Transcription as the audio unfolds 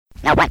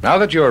Now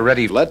that you are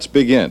ready, let's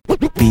begin.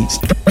 Beats.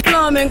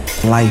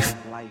 Life.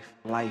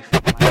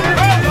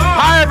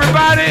 Hi,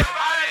 everybody!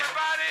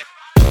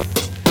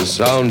 The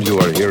sound you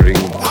are hearing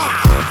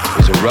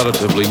is a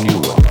relatively new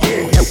one.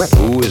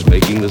 Who is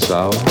making the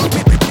sound?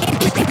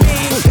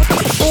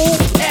 Ooh,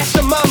 ask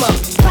your mama.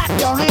 Clap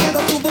your hands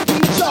up to the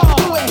beat, y'all.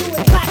 Do it.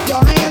 Clap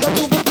your hands up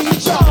to the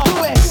beat, y'all.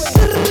 Do it.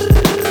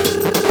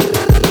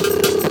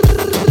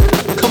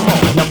 Come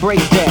on, now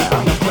break down.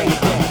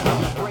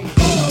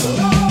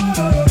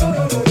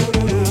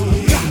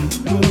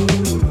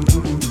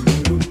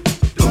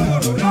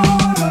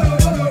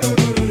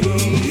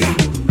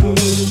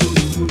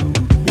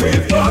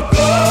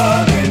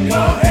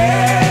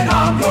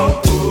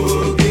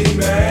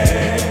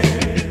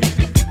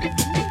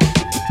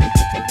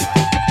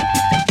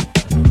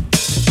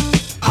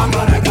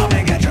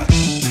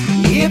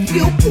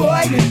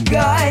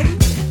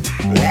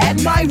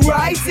 At my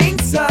rising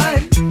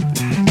sun,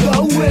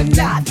 though we're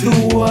not the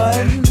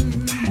one,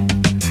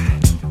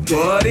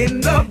 but in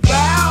the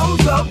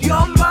bowels of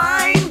your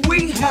mind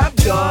we have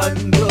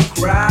done the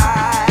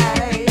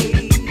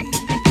crime.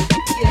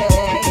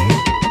 Yeah.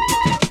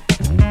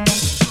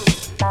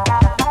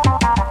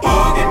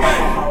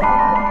 Boogeyman,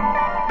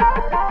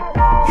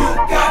 you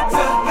got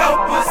to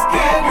help us,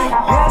 can you?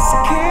 Yes, I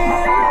can.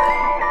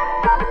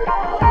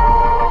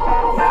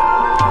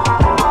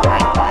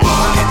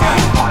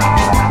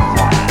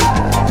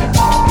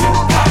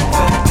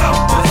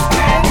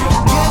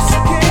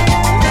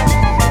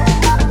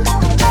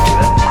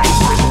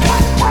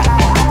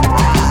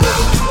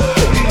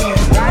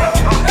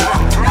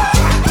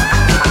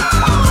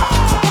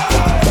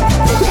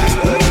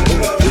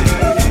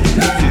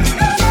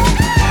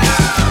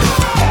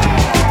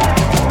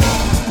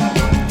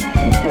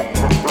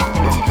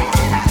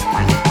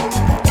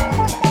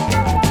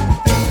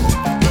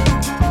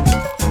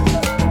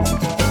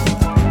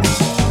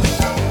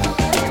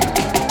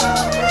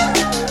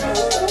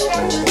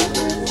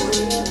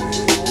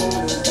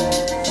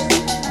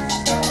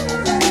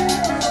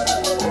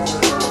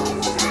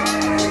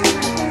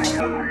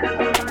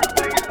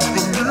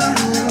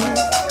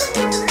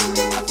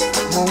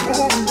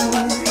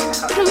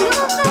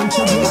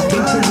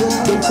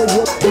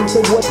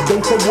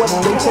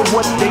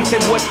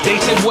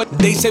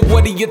 They said,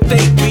 what do you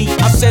think, B?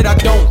 I said, I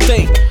don't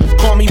think.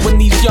 Call me when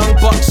these young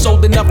bucks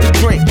old enough to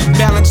drink.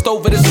 Balanced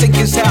over the sink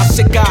is how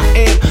sick I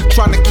am.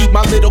 Trying to keep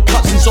my little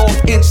cousins off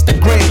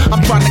Instagram.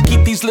 I'm trying to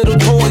keep these little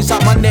toys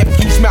out my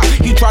nephew's mouth.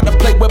 He tried to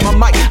play with my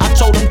mic. I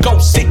told him, go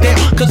sit down.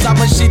 Cause I'm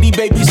a shitty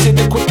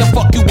babysitter. Quick to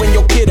fuck you when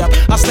your kid up.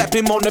 I slap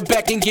him on the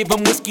back and give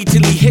him whiskey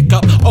till he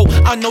hiccup. Oh,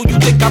 I know you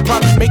think I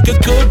probably make a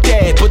good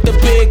dad, but the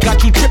big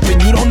got you tripping.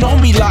 You don't know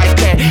me like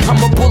that. I'm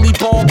a bully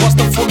ball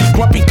buster, fully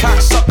grumpy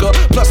cocksucker.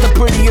 Plus the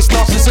prettiest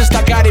narcissist,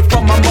 I got it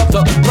from my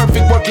mother.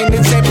 Perfect working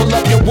example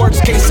of your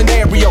worst case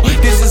scenario.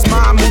 This is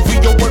my movie,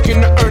 you're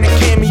working to earn a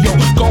cameo.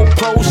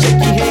 GoPro,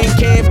 shaky hand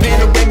cam,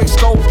 panoramic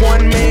scope.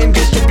 One man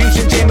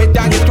distribution, jam it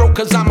down your throat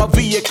cause I'm a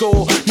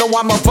vehicle. No,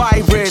 I'm a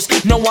virus.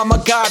 No, I'm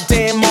a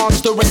goddamn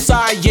monster of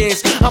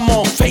science. I'm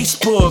on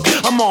Facebook,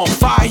 I'm on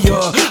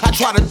fire. I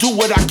try to do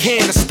what I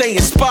can to stay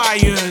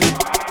inspired.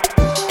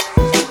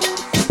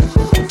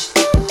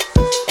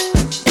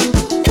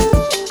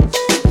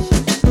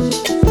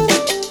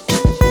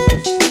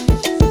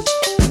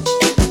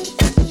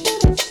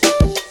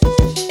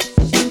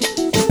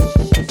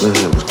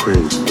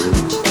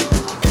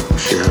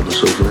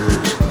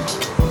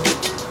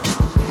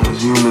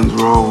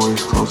 We're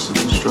always close to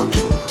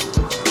destruction.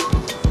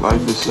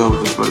 Life itself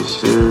is but a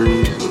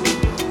series of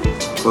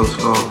close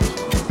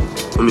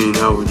calls. I mean,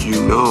 how would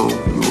you know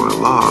you were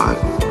alive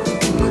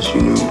unless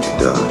you knew you'd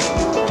die?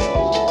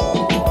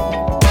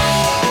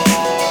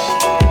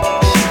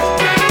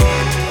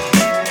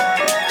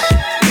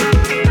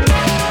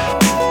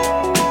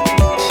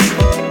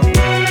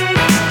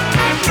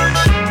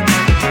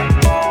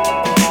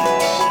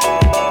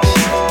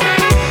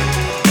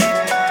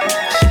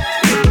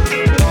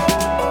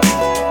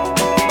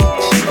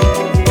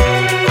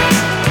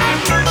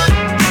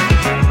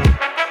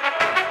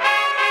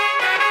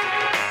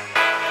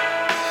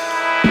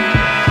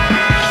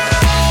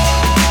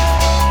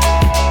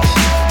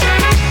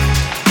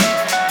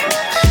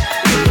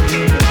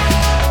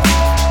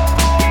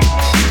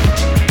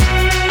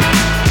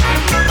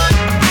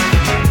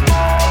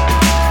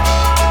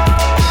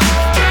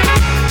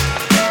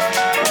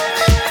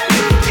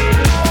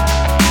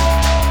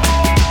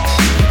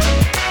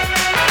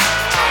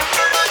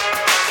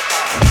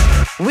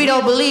 We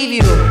don't believe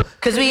you,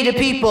 cause we the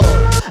people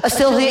are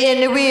still here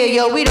in the rear,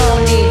 yo, we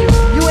don't need you.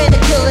 You ain't a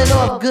killing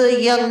off good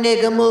young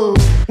nigga move.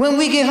 When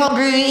we get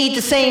hungry, we eat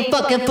the same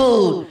fucking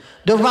food,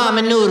 the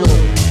ramen noodle.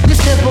 This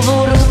simple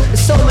voodoo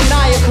is so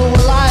maniacal,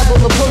 reliable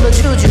to pull a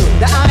juju.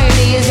 The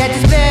irony is that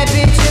this bad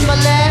bitch in my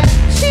lap,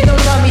 she don't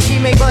tell me she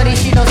make money,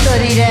 she don't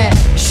study that.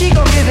 She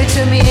gon' give it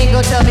to me, ain't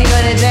gon' tell me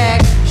none of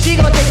that. She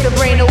gon' take the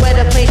brain to where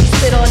the plane she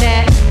spit on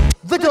that.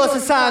 The doors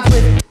and signs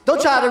with, don't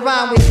try to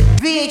rhyme with.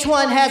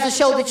 VH1 has a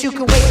show that you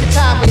can waste your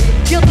time with.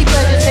 Guilty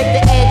pleasures take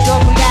the edge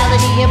off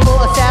reality, and for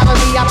a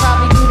salary, I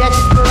probably do that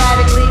just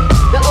sporadically.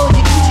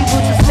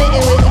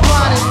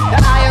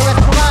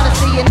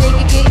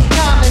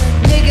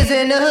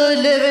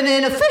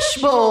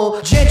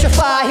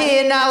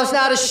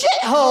 not a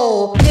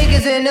shithole.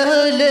 Niggas in the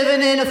hood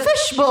living in a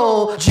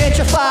fishbowl.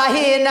 Gentrify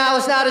here, now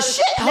it's not a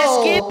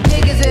shithole.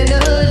 Niggas in the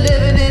hood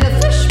living in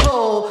a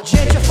fishbowl.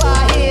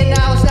 Gentrify here,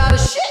 now it's not a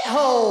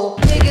shithole.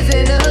 Niggas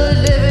in the hood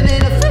living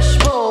in a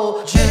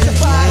fishbowl.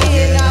 Gentrify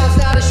here, now it's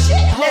not a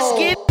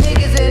shithole.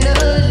 Niggas in the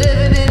hood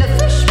living in a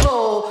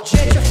fishbowl.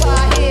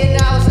 Gentrify here,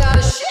 now it's not a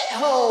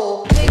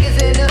shithole.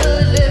 Niggas in the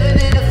hood living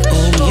in a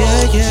fishbowl.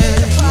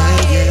 Gentrify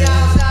here,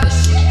 now it's not a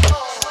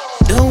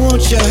shithole. Don't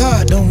want your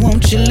heart, don't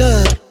want your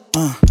love.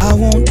 I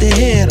want the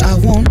head, I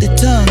want the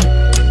tongue.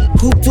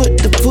 Who put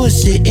the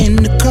pussy in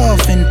the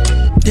coffin?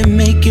 Then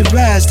make it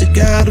rise to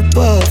God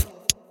above.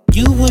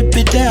 You would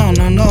be down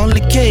on all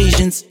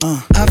occasions.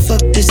 I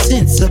fuck the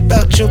sense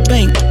about your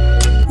bank.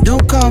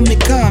 Don't call me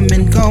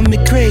common, call me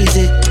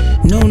crazy.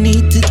 No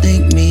need to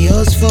thank me,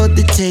 yours for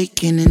the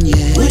taking, and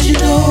yeah. Would you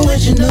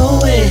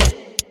know it?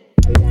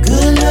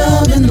 Good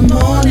love in the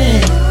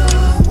morning.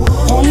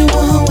 Only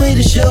one way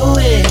to show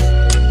it.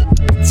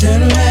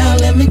 Turn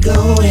around, let me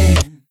go in.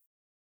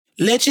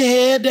 Let your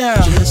hair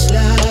down, just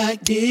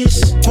like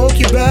this. Poke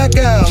your back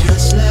out,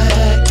 just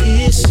like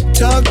this.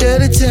 Talk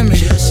dirty to me,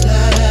 just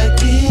like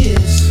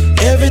this.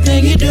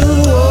 Everything you do,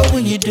 oh,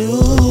 when you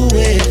do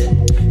it,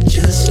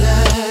 just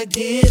like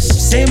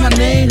this. Say my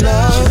name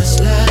loud,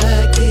 just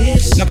like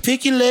this. Now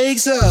pick your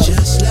legs up,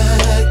 just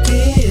like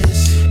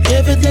this.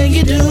 Everything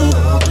you do,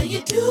 oh, when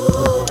you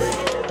do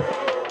it.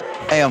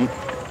 Hey,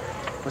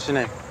 what's your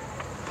name?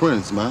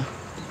 Prince, man.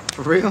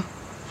 For real?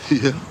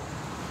 Yeah.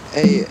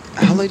 Hey,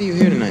 how late are you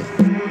here tonight?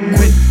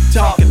 Quit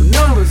talking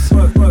numbers,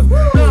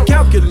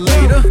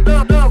 calculator.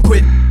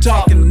 Quit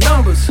talking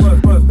numbers.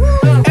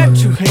 At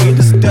you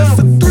haters, that's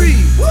a 3.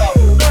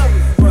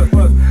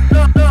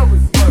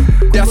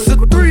 That's a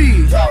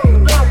 3.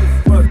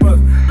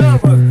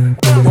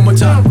 One more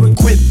time.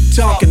 Quit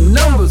talking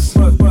numbers,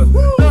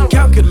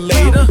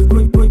 calculator.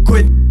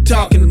 Quit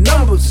talking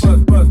numbers.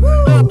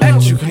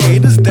 At you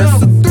haters,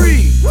 that's a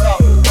 3.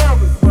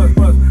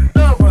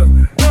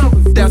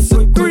 That's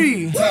a 3.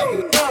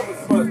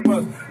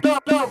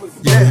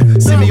 Yeah,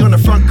 see me on the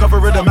front cover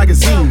of the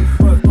magazine.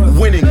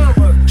 Winning,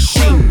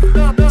 sheen.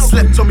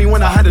 Slept on me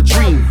when I had a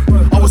dream.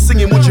 I was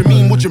singing, what you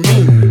mean, what you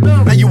mean?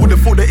 Now you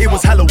would've thought that it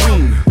was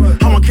Halloween.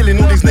 How I'm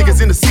killing all these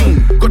niggas in the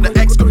scene. Got the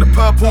X, got the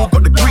purple,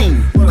 got the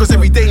green. Cause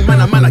every day,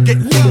 man, I get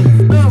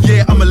lean.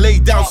 Yeah, I'ma lay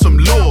down some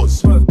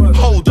laws.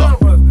 Hold up,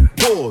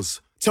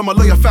 pause. Tell my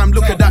lawyer fam,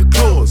 look at that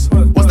clause.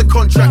 What's the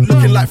contract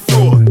looking like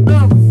fraud?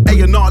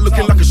 A&R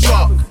looking like a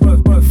shark.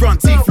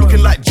 Front teeth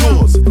looking like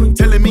jaws.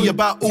 Telling me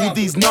about all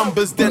these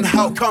numbers, then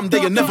how come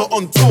they are never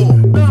on tour?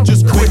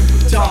 Just quit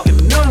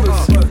talking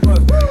numbers,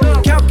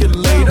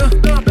 calculator.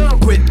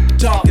 Quit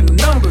talking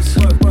numbers.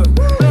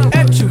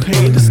 At you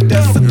haters,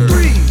 that's a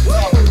 3.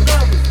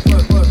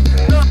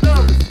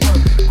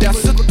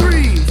 That's a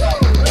 3.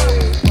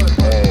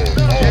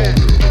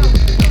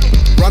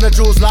 Run the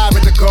jewels live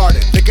in the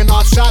garden. Picking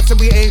off shots and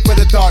we aim for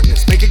the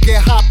darkness. Make it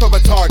get hot or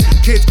retarded.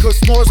 Kids cook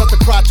s'mores off the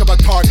crotch of our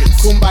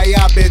targets.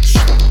 Kumbaya, bitch.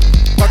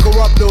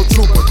 Buckle up, little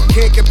trooper.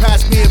 Can't get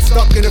past me, I'm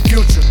stuck in the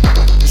future.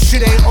 The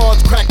shit ain't all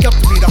it's cracked up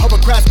to be. The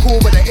hovercraft's cool,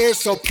 but the air's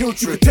so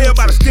putrid. You can tell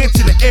by the stench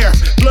in the air.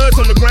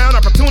 Blood's on the ground,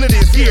 opportunity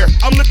is here.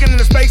 I'm looking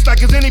into space like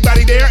is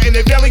anybody there? And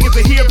if aliens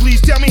are here, please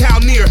tell me how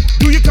near.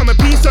 Do you come in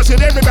peace or should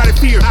everybody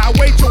fear? I'll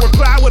wait your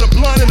reply with a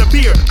blunt and a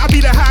beer. I'll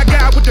be the high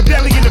guy with the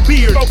belly and the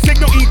beard. Folks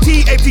signal ET,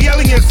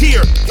 aliens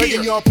here.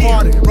 Taking your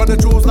party. Run the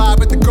jewels live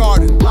at the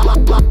garden.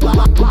 Live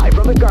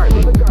from the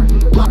garden.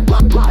 Live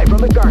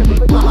from the garden.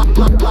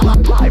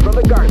 Live from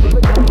the garden.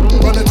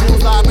 Run the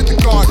jewels live at the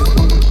garden.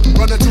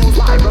 Run the jewels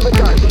live from the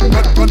garden.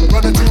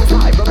 Run the jewels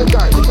live from the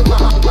garden.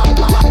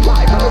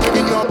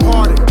 Taking your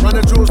party. Run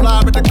the jewels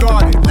live at the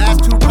garden.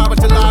 Last 2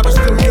 comments alive are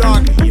still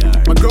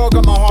yarking. My girl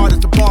got my heart,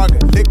 it's a bargain.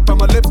 Lick from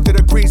my lips to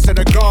the grease in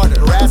the garden.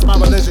 Harass my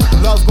religion,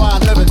 love's why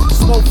I'm living.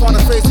 Smoke on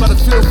the face by the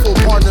fearful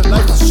partner.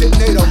 Life is shit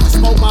NATO,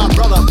 smoke my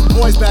umbrella.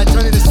 Boys back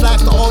turning the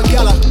slacks to all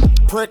yellow.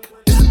 Prick.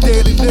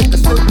 Daily lit, the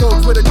same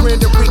goes with a grin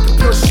that we can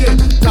pure shit.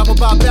 Top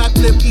about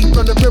backflip, eat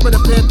from the river,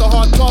 the panther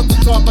hard talk to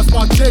talk my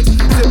smart chicks.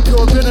 Sip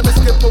pure venom and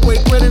skip away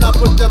grinning. I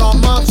put that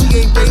on mom, she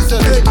ain't razor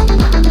lit.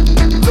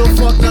 Little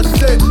fuck, that's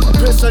it.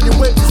 Piss on your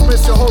whip,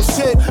 dismiss your whole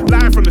shit.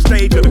 Live from the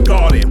stage of the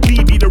garden.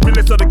 BB, the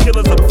realest of the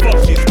killers of the fuck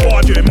shit.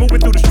 Squadron,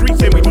 moving through the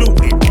streets and we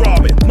looting,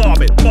 robbing,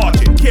 mobbing,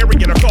 marching,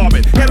 carrying a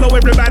carbon. Hello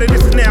everybody,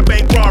 this is now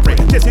bank robbery.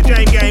 This is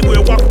Jane Gang,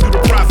 we're walking through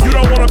the process. You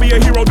don't wanna be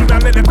a hero, do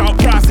not let that thought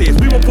process.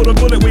 We will put a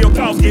bullet where your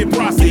cause get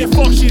processed.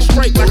 Fuck shit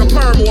straight like a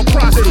perm or a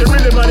process. It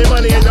really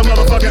money ain't no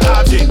motherfucking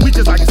object. We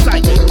just like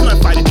excitement,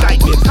 gunfight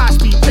indictments. High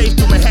speed chase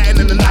through Manhattan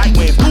in the night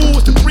wind. Ooh,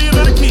 it's the thrill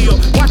of the kill.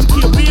 Watch the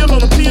kill Bill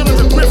on the peel and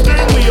the grip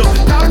steering wheel.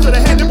 Cops to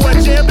the head, the boy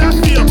jammed, I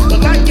feel. But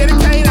like getting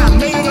cane, I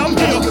made it, I'm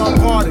here.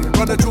 Party,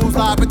 run the jewels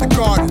live at the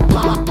garden.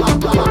 Live from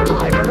the garden.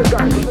 Live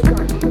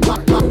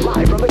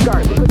from the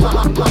garden. Live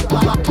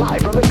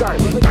from the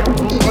garden.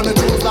 Run the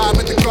jewels live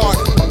at the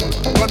garden.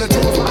 Run the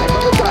jewels live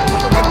from the garden.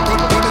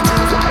 Run the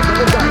jewels live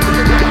from the garden.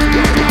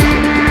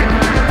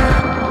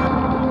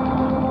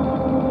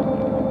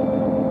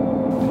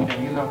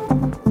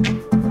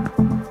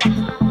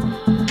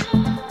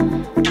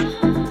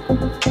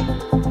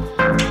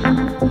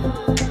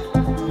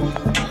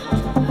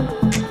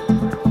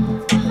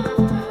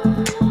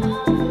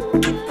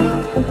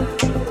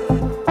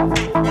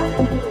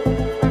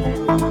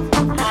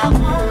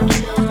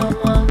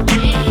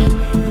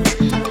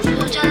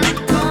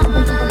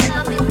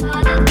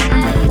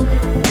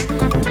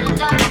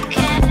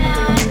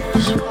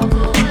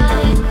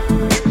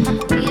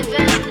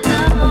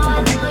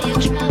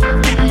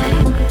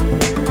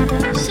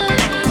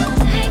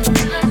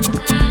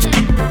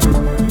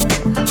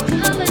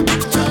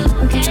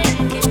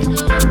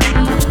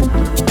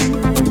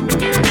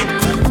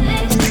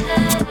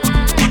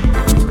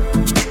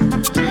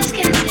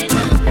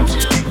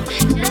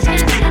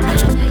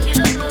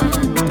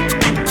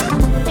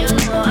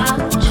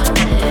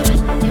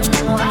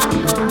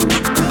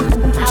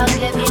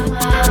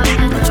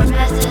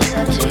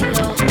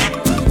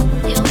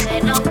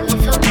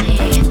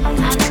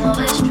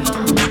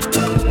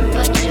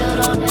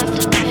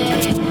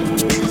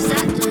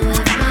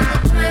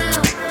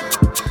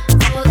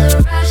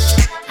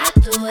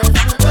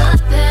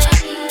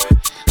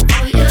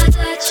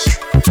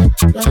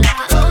 but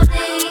I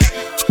only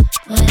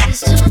when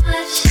it's too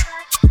much.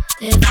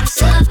 If I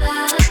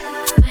survive,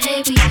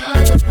 maybe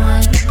you're the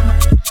one.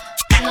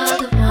 You're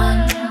the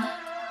one.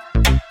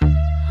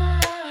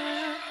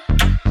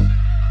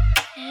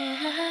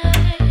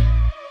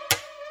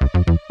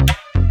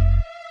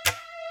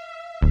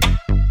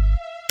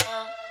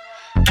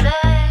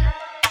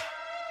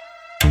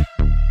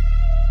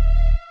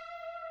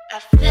 I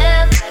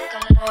feel like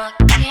I'm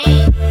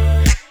walking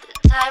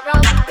the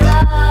tightrope of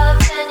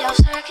love in your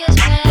circus,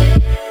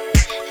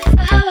 babe.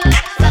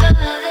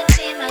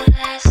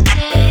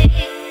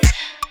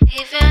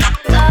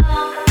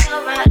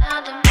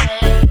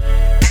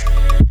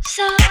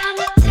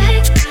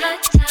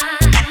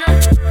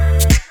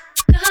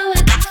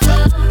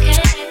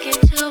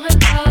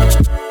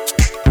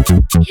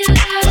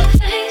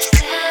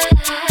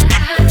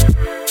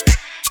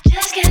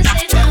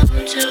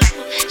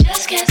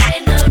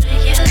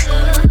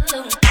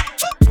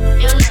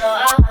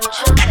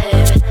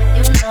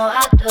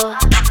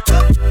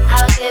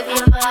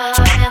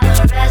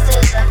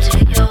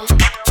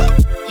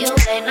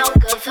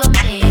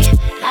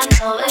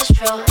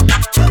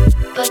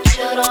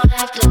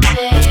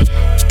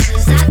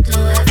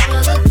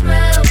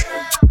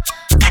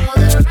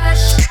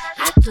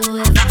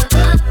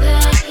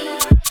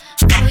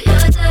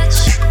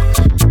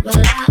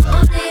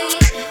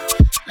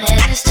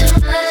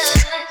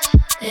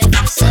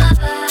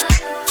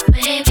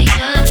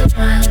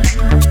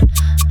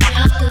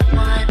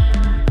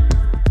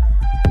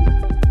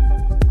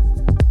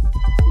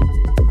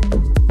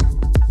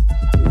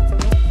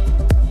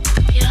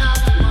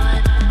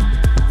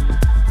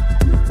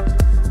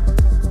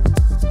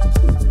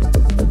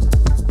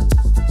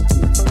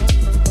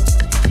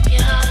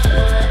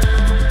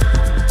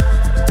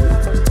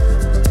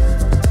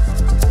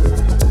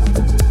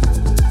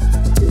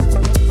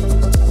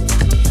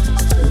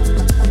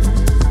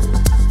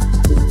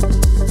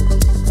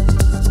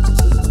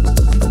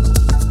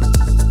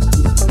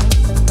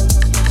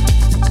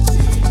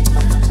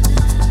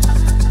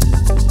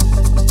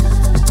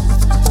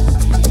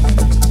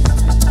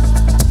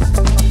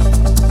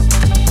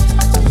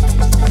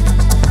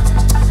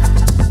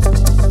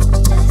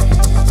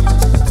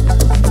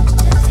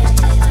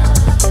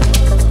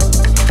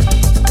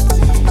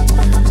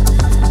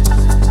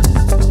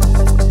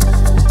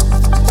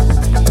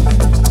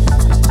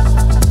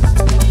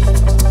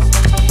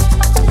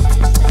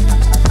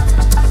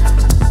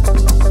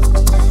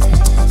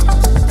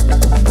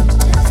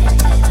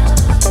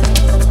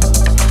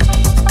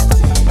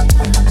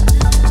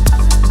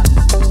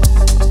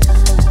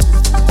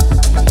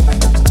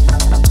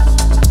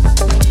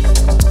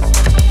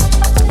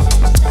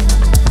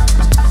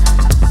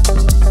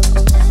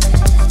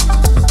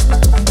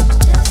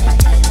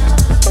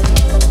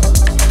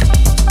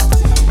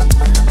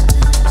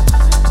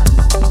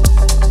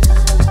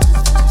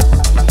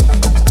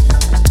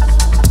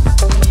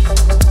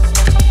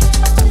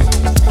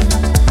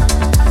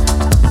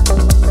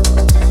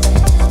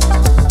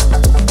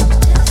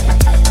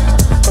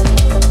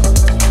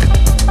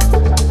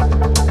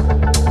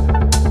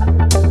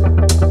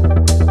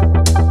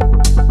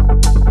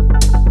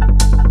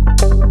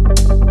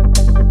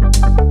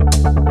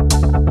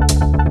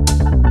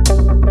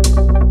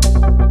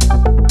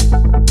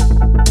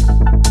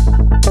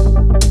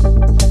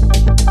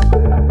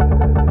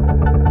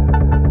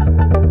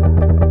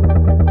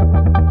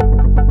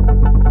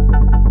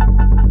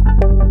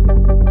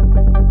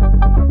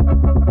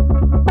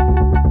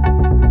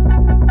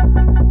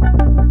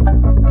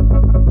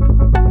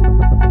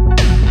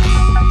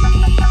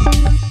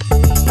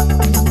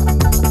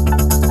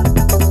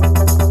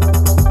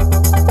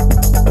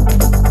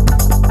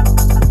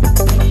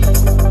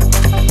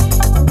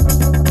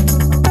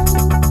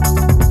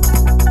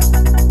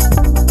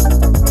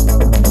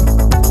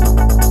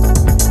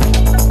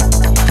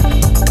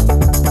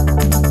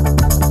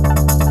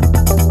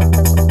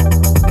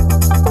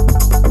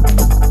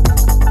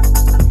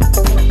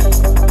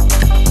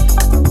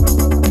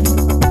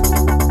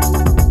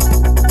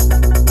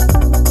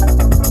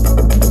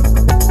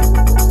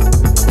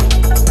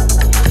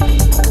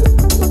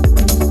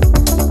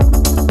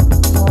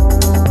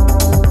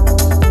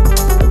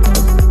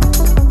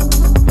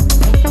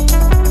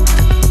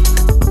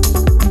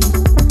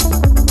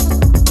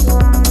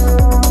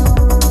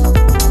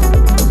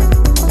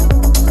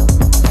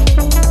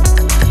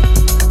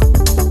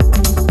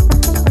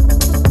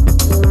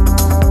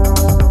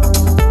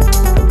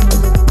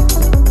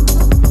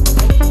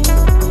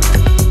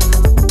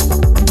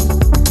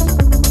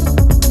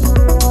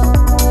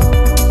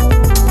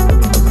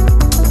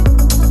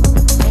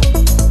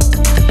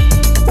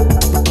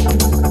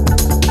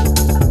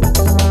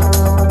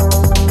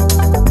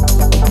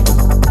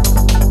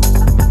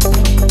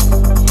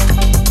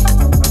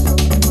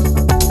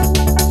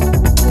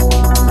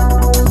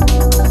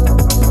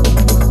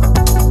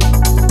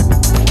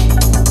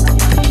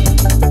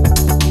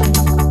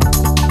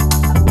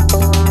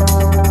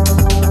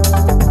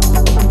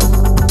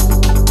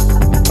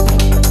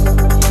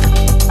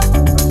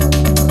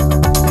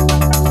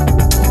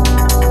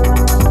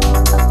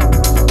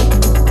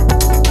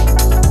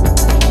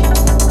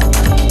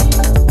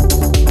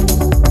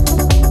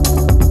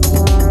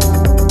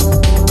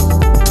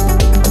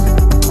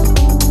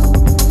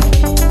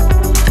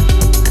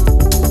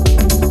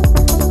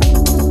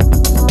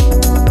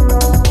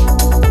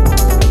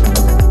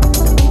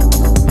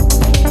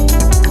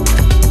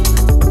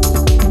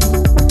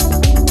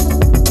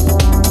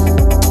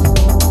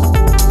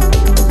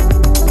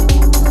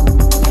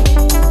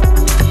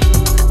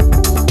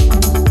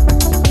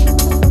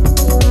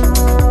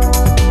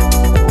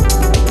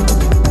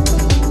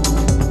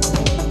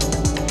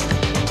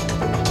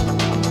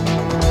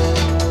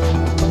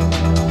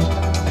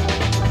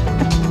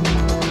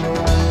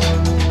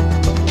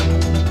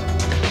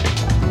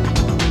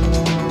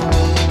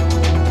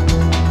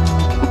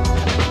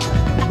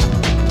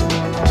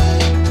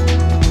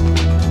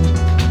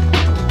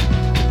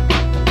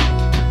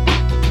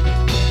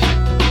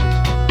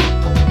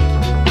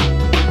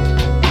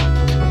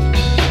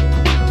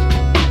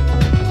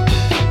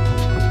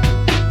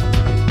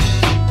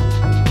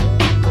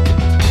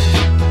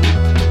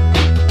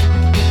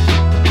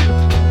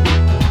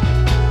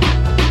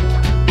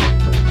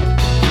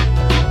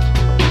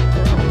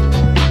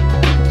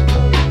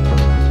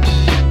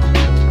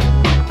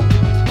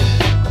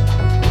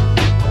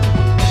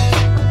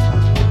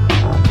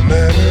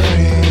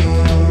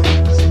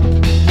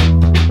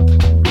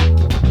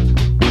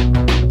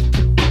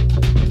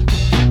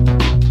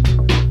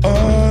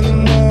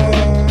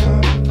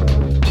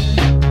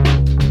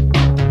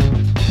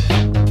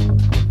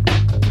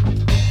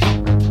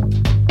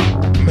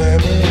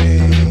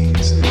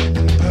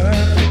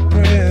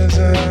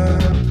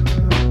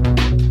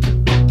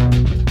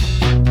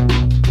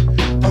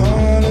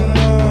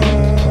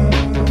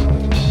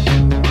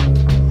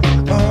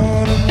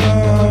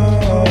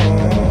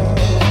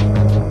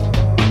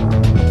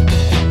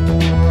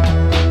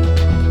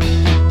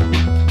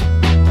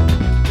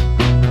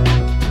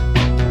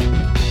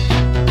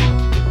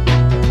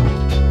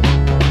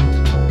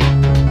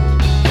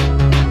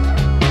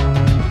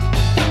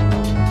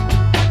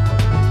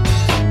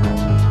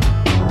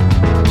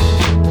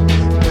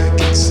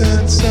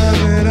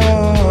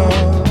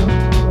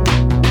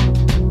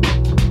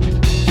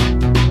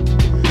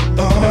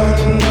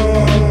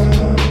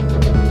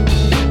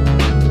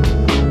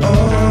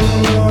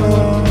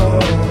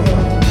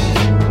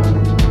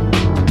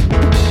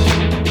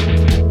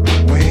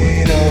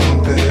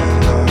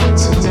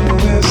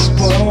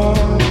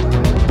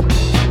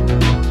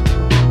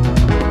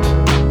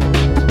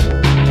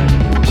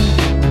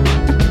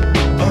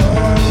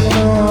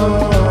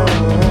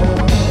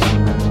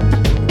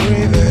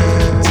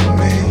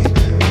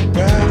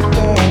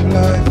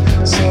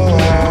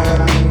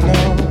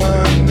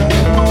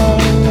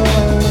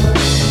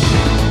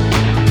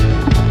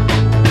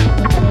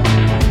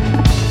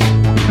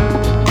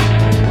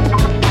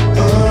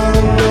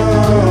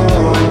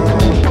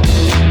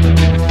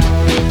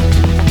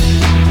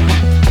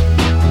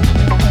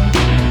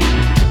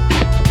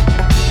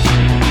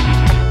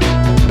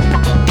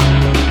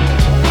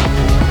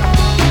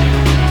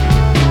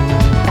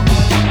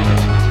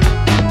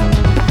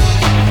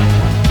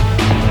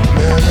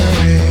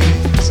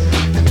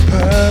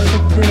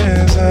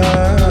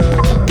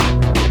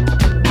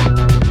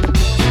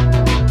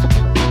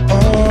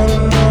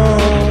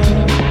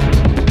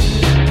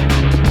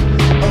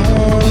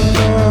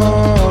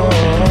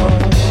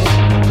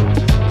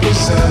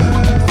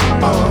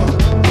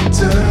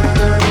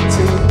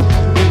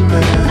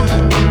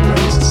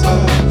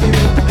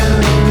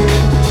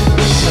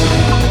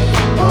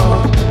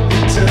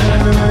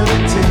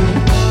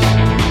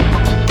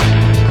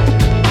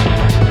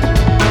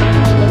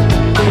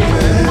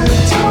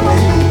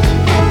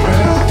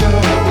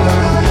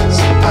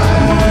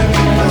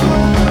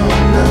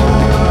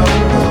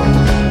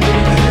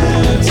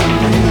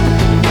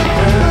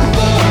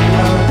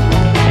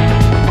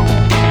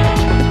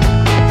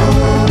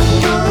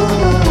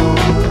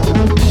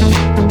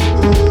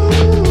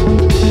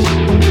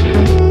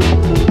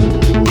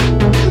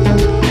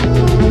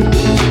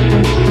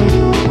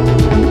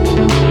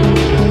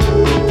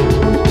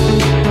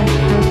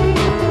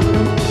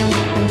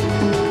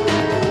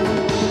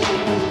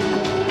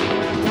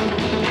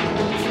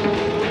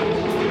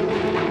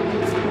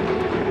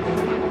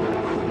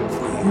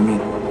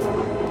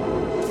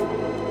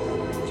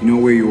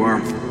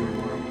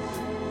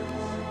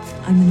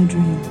 I'm in a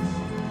dream.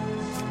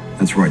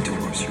 That's right,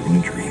 Dolores, you're in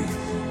a dream.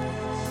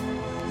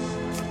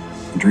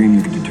 A dream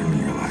that could determine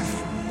your life.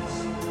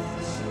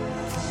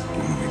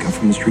 You want to wake up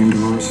from this dream,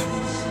 Dolores?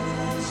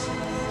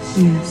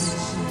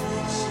 Yes.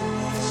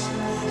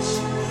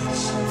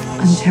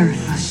 I'm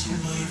terrified.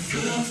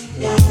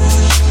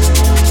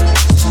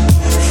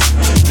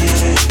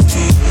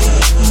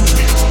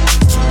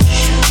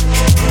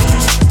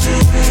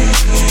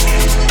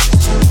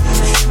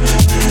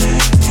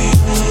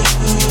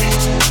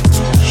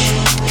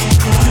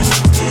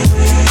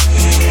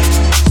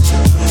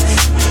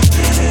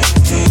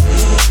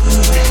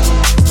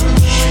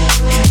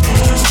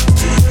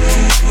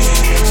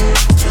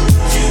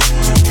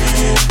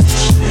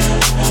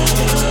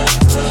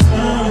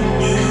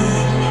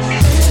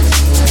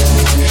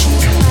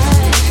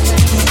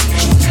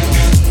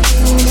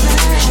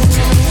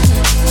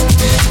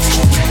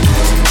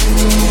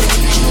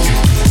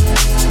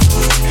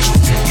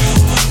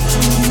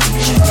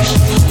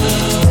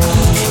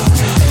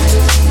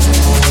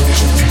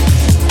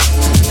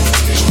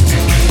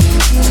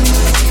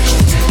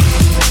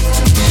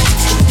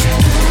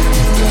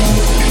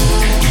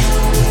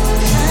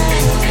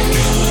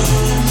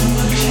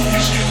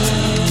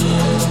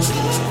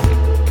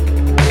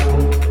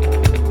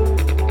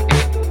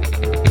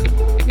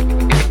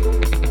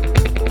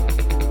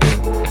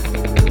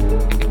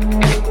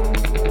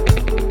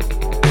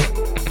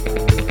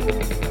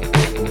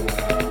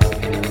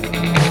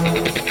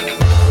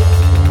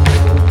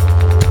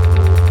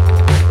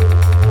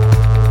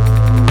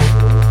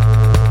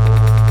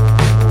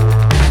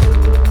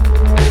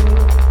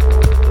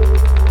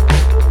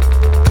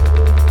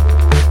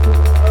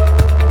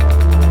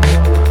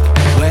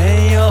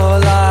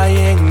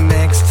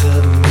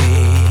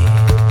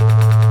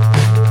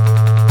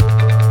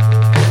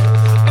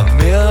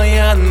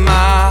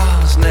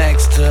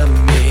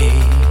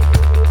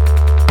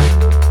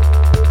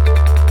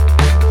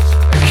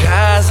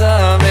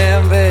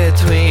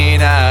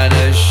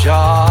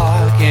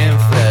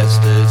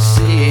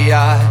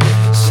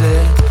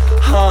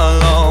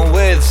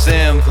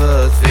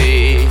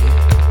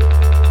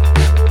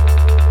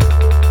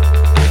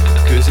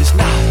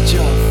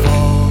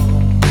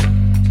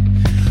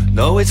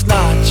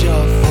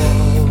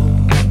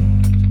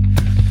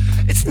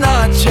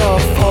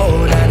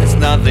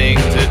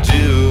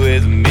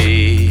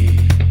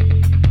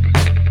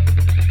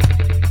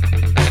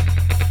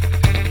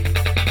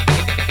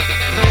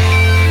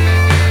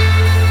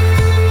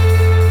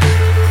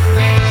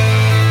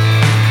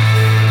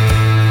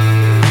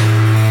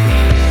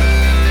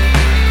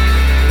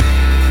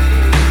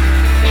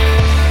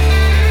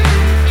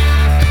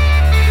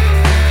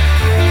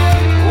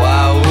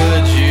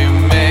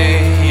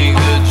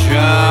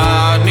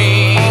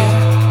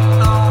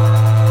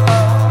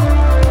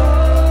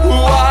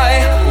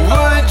 Why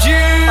would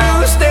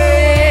you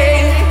stay?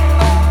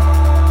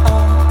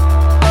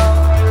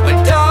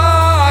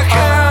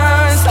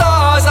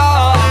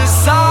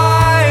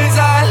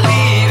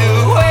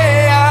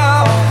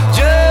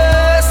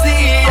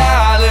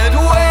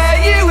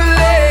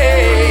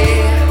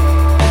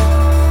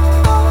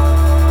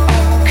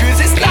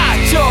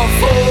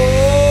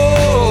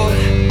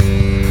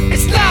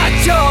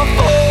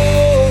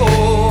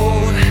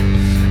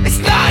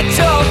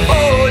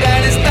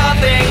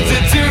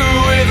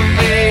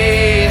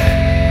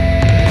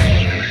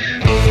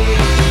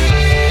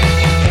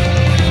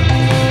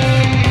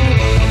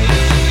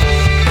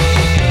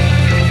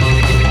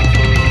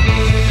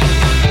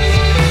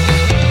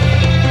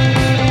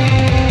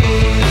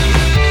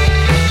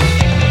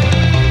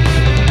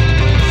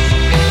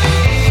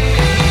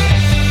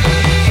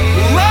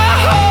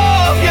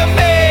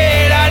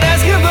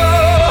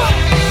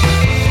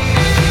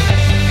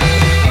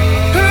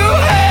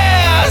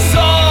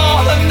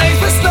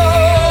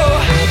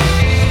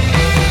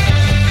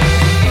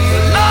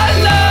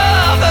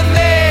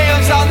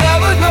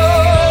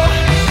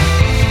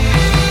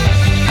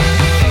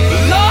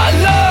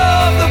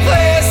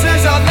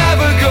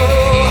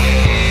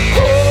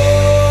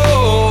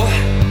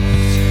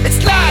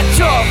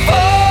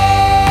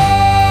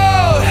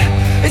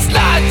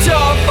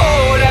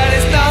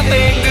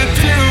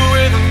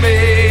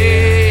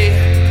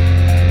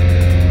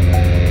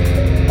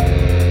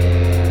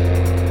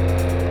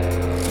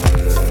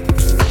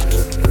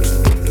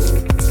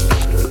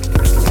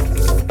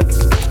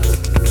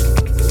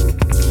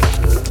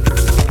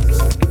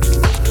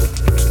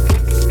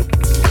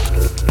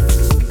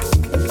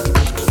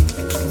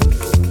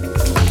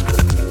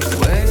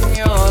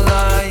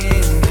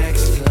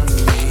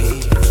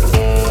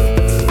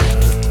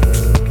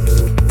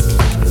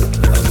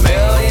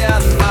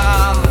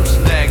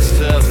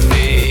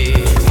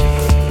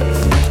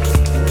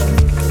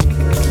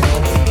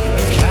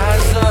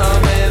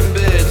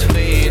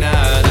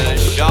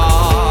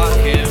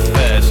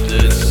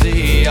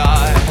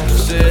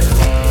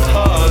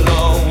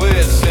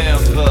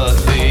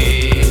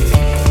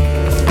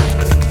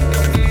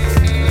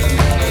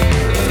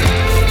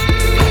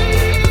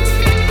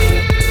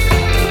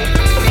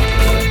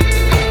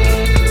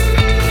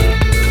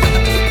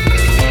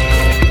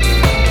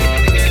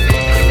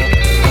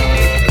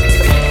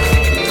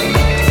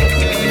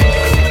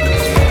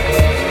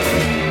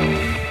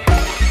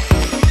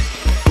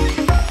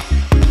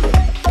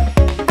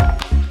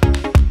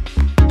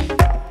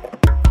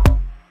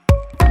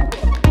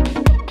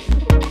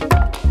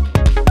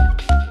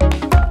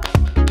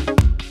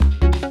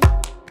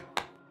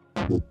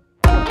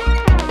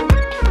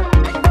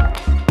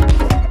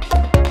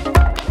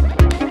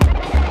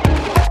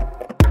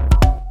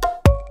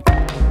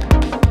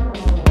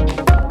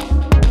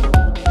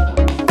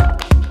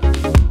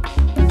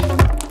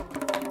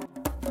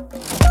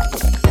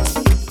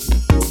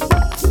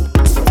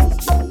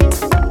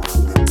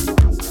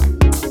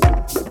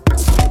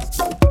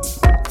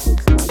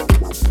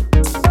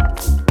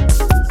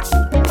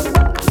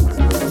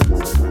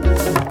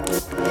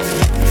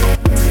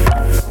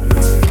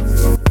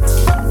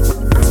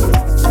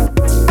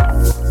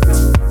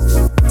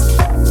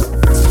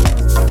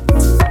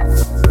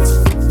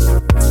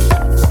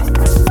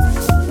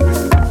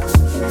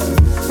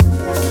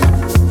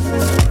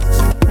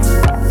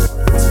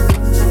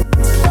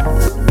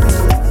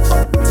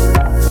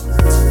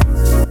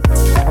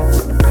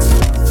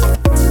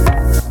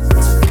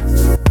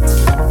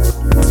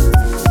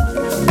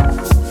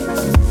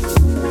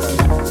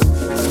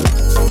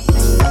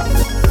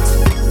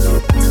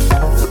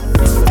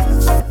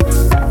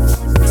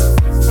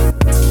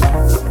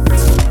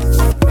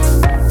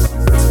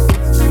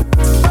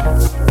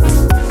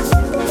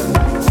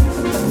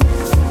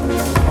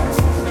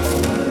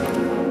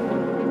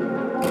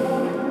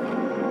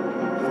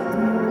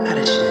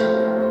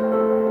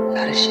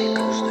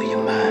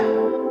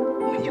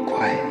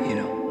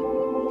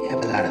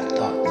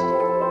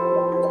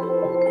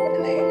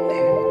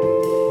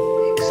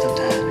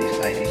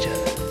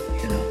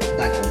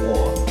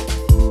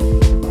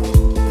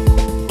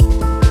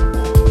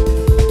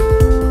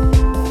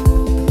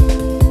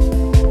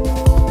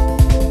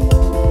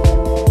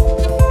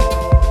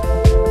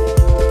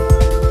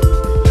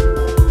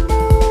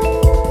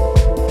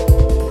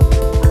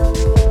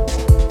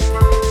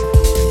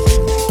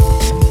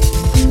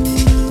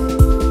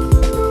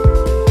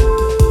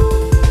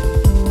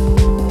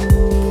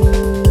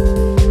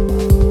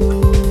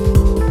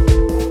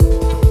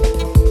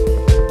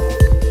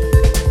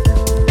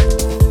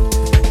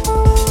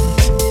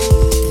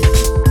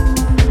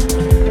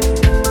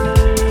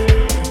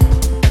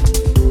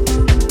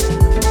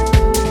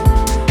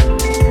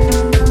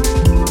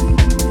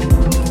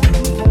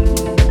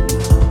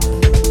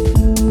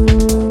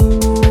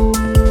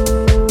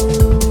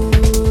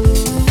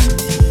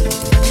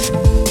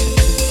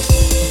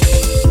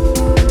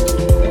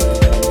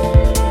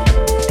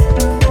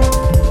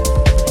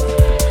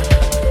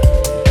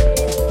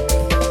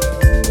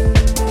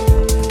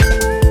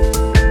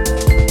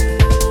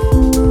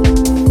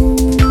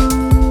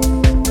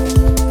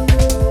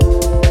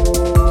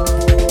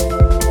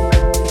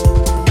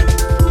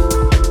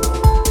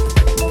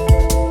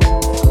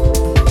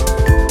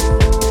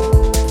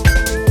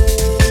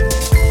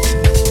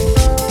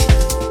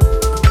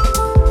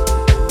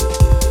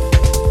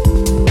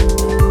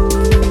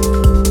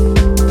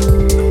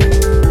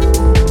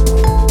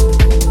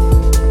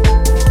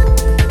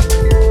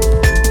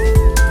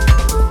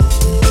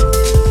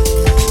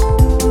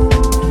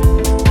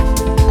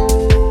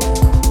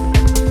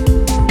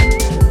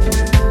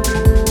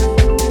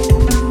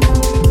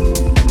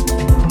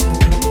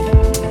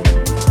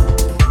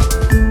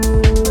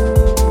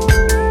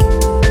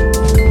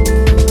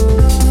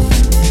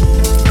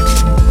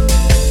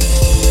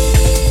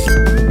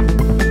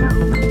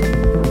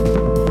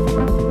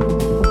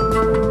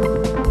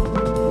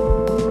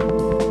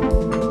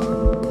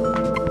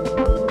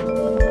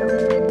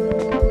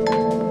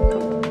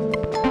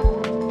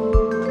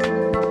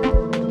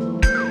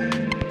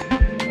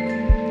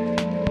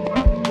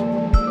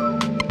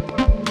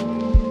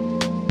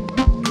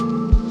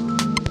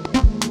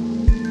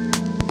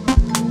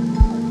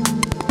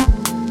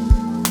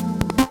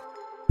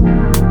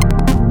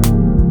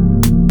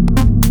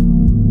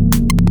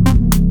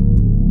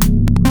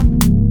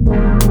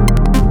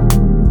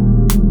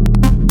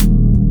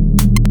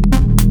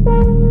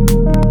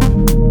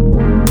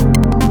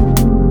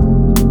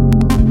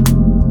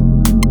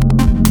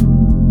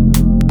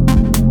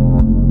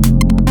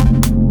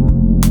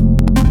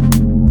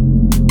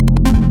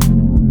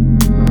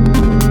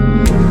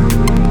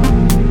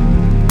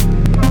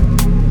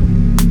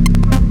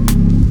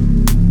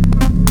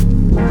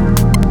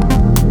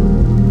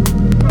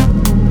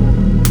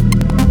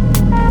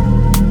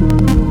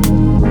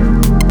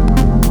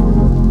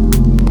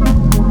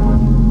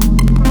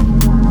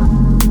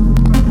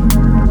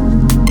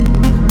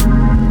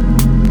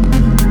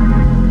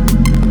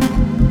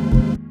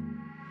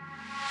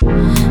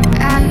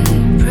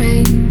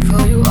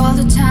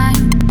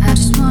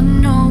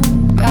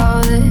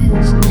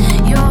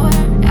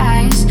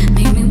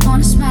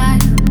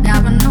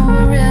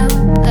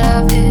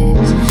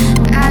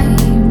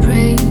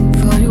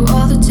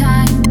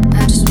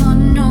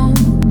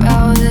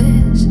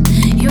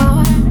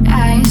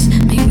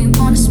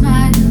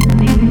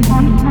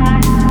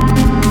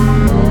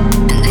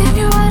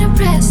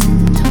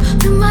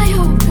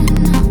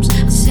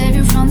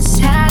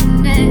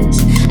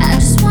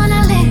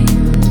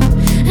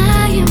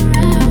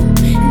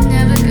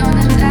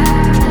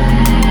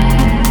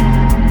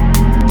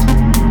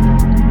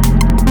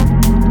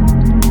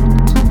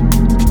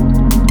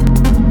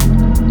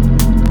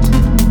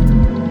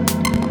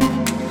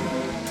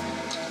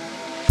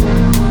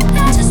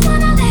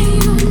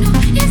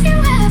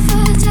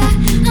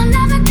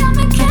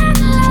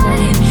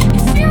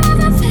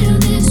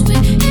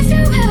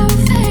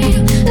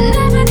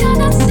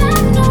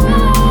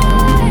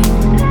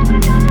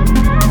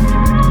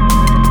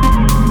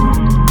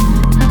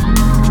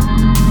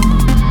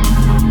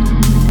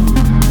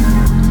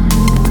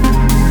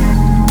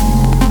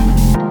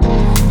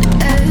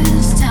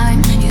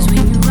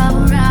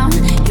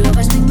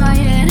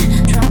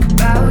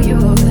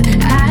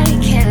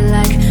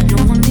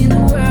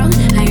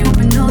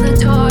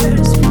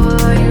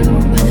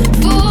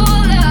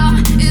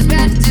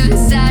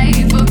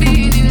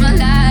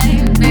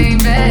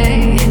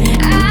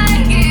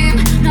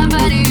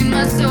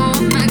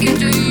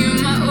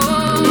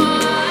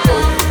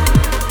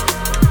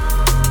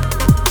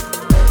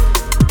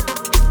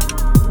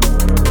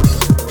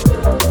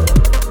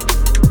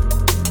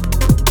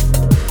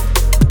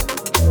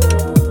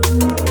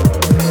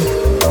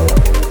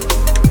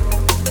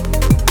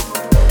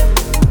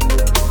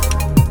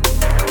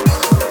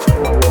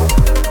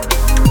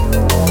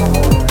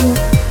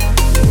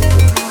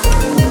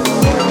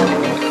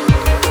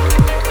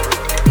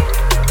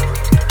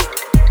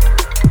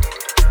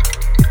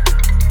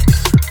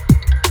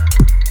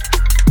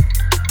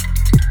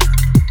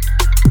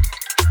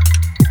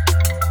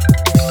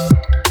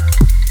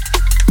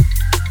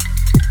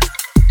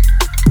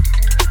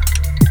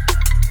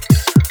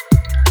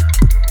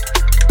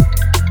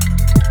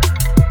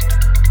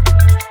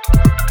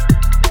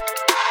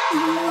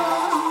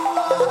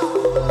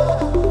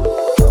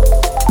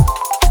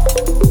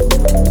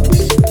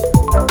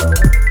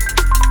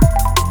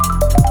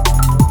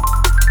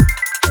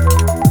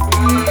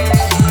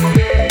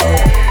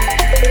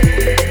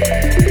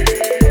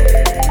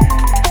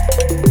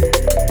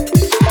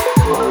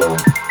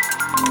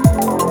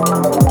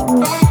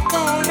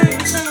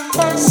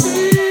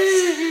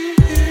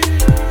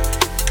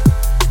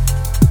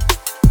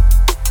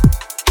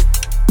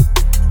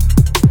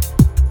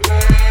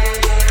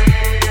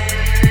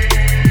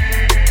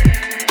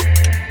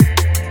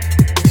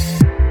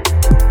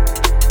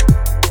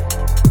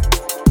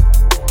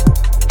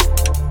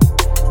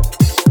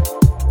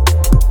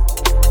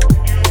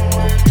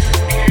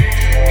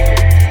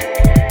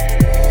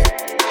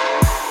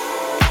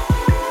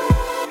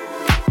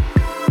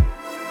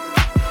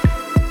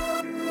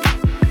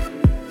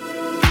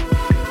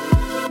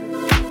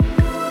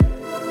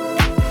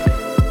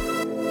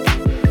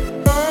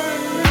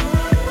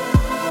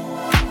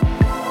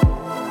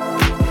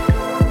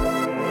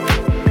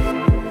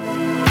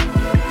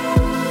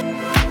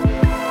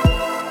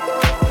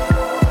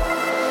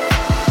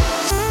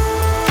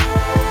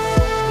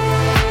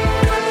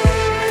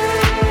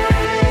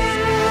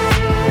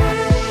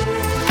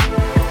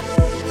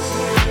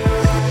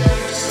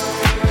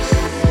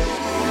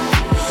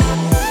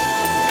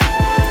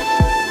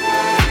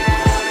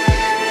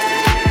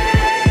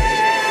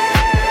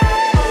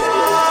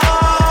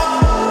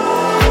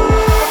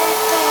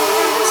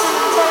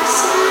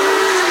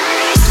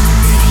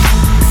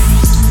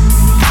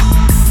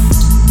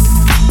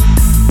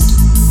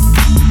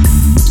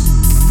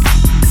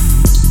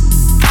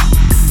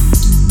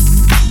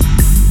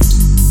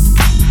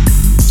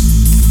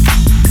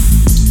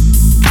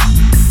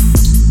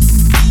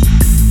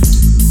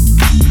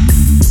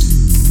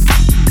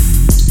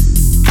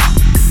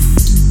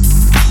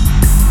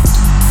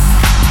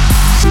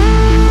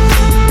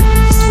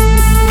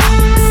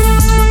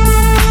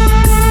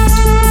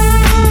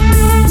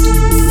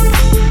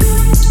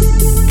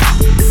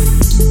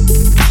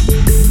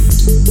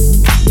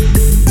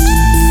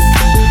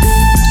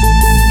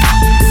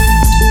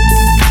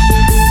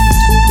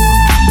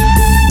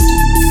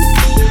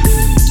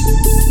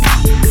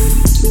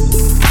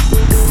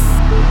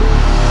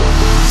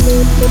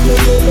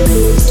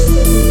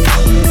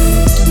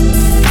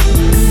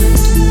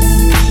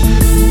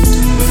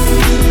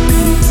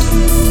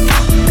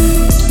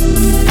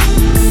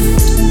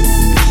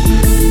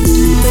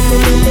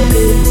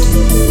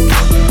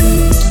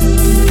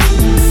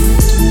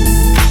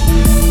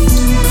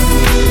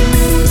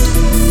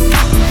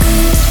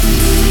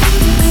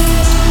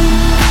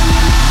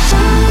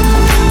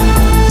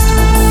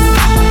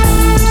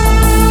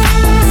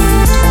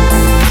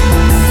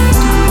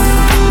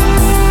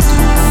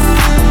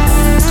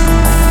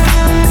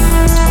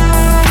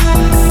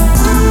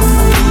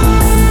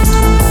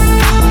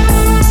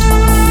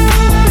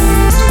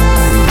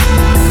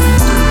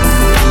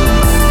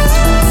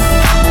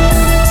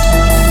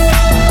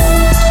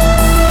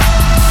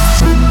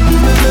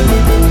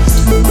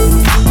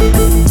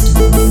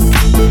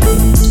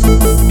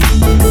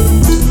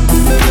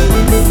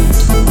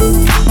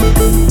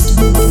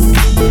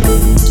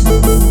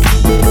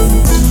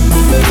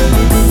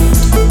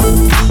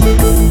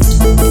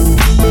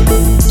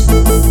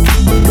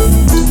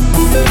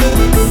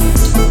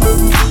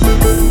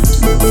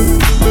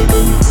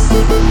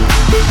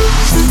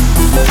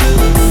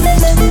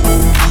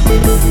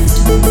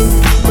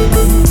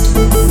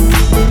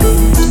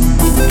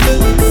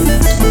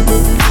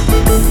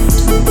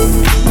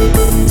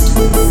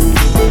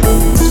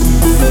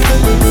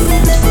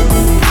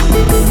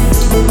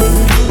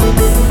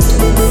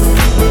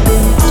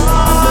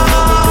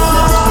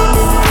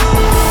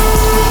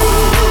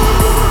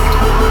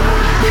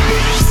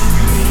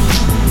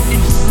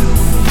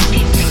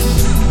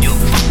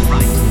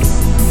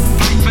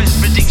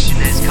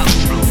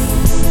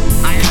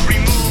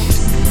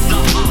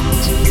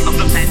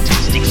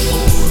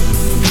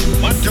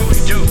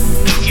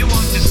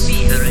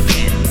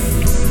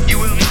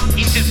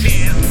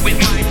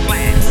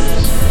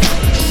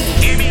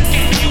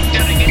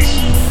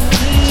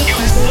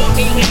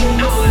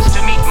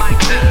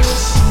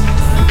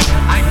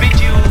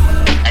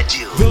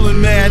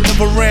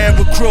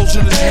 grills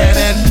in his hand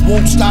and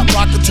won't stop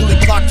rocking till he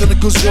clocked in a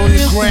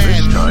gazillion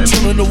grand.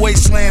 Till in the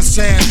wasteland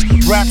sands,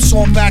 raps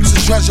on backs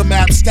of treasure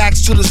maps,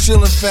 stacks to the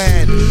ceiling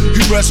fan.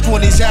 He rests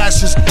on his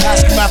ashes,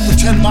 ask him after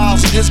 10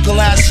 miles in his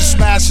galoshes,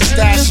 smash his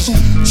stashes.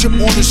 Chip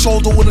on his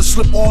shoulder with a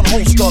slip-on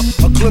holster,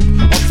 a clip,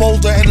 a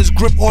folder, and his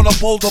grip on a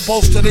boulder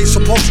bolster. They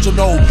supposed to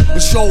know,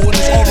 and show in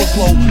his aura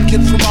glow.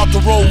 Kid from out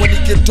the road when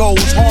he get dough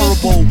is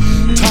horrible.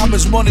 Time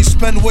is money,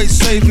 spend, waste,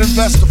 save,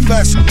 invest, the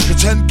fest. The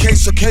 10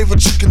 case of cave of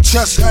chicken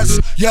chest,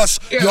 yes,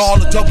 y'all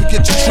the double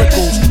get your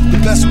trickles. The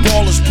best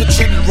ballers pitch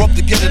in and rub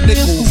to get a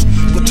nickels.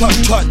 But tut,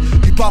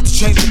 he about to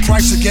change the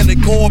price again.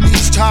 It go up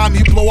each time,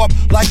 he blow up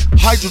like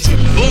hydrogen.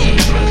 Boom.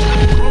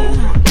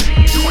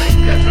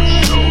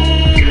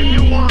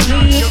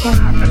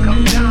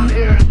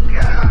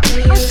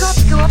 I've got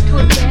to go up to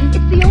him, Ben.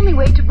 It's the only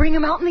way to bring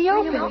him out in the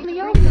open.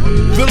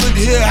 Villain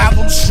here, have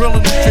him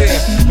shrilling in fear.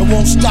 It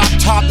won't stop,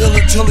 top ill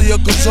until he a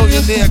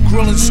gazillionaire,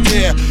 grilling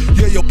stare.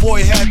 Yeah, your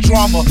boy had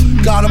drama,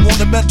 got him on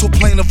the mental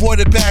plane,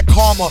 avoided bad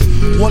karma.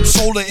 One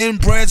solar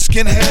inbred,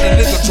 skinhead,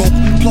 a nigga joke.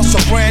 Plus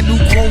a brand new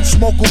chrome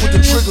smoker with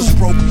the triggers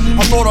broke.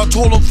 I thought I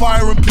told him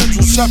fire and pins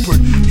was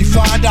separate. He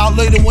find out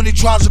later when he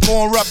tries to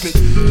go and rep it.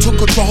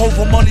 Took a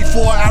Jehovah money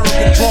for an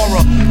Arabic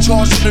Torah.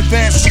 Charged in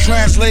advance,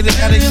 translated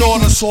and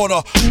ignored us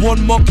order.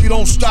 One monkey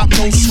don't stop,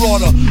 no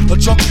slaughter. A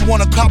junkie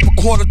wanna cop a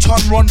quarter ton,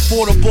 run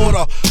for the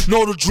border.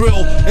 Know the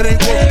drill, it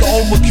ain't worth the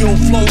overkill.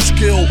 Flow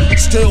skill,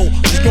 still,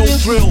 there's no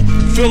thrill.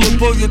 Fill a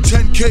billion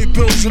 10K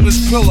bills in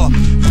this pillar.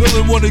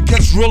 Feeling when it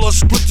gets realer,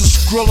 split the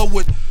skrilla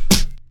with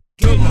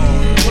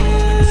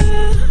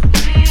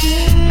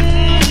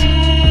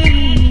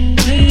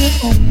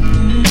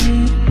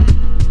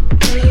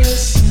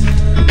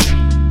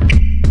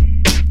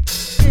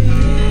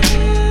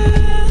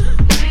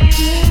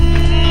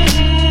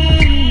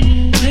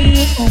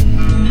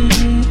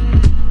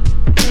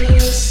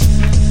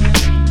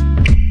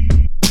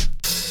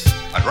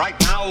And right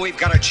now we've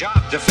got a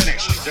job to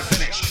finish.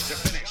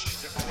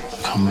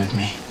 Come with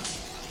me.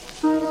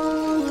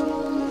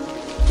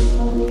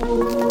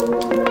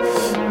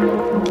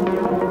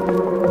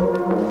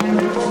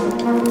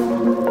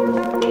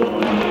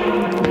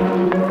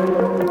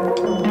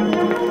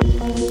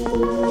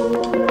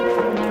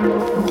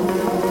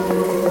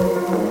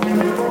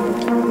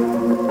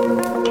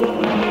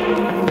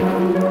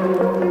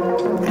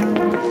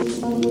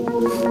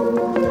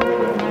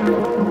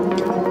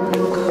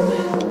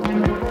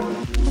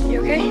 You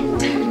okay?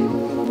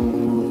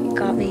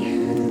 Got me.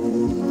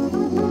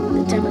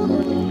 The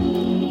Demogorgon.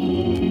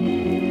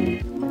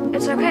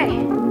 It's okay.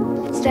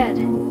 It's dead.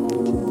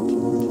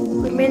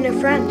 We made a new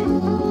friend.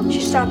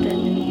 She stopped it.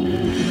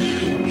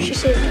 She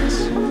saved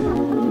us.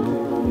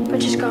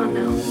 But she's gone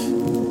now.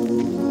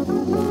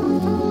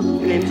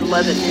 Your name's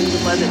 11, name's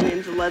 11,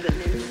 name's 11,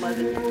 name's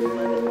 11, name's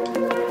 11.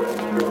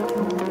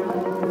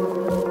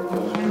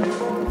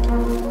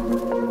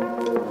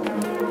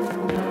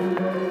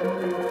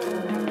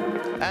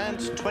 And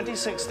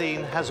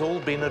 2016 has all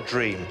been a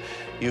dream.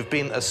 You've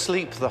been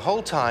asleep the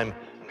whole time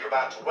and you're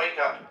about to wake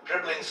up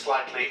dribbling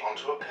slightly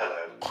onto a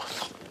pillow.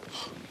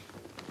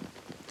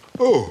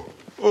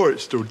 Oh,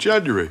 it's still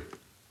January.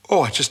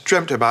 Oh, I just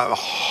dreamt about a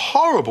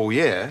horrible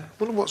year.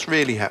 Wonder what's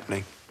really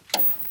happening.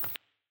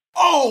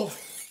 Oh,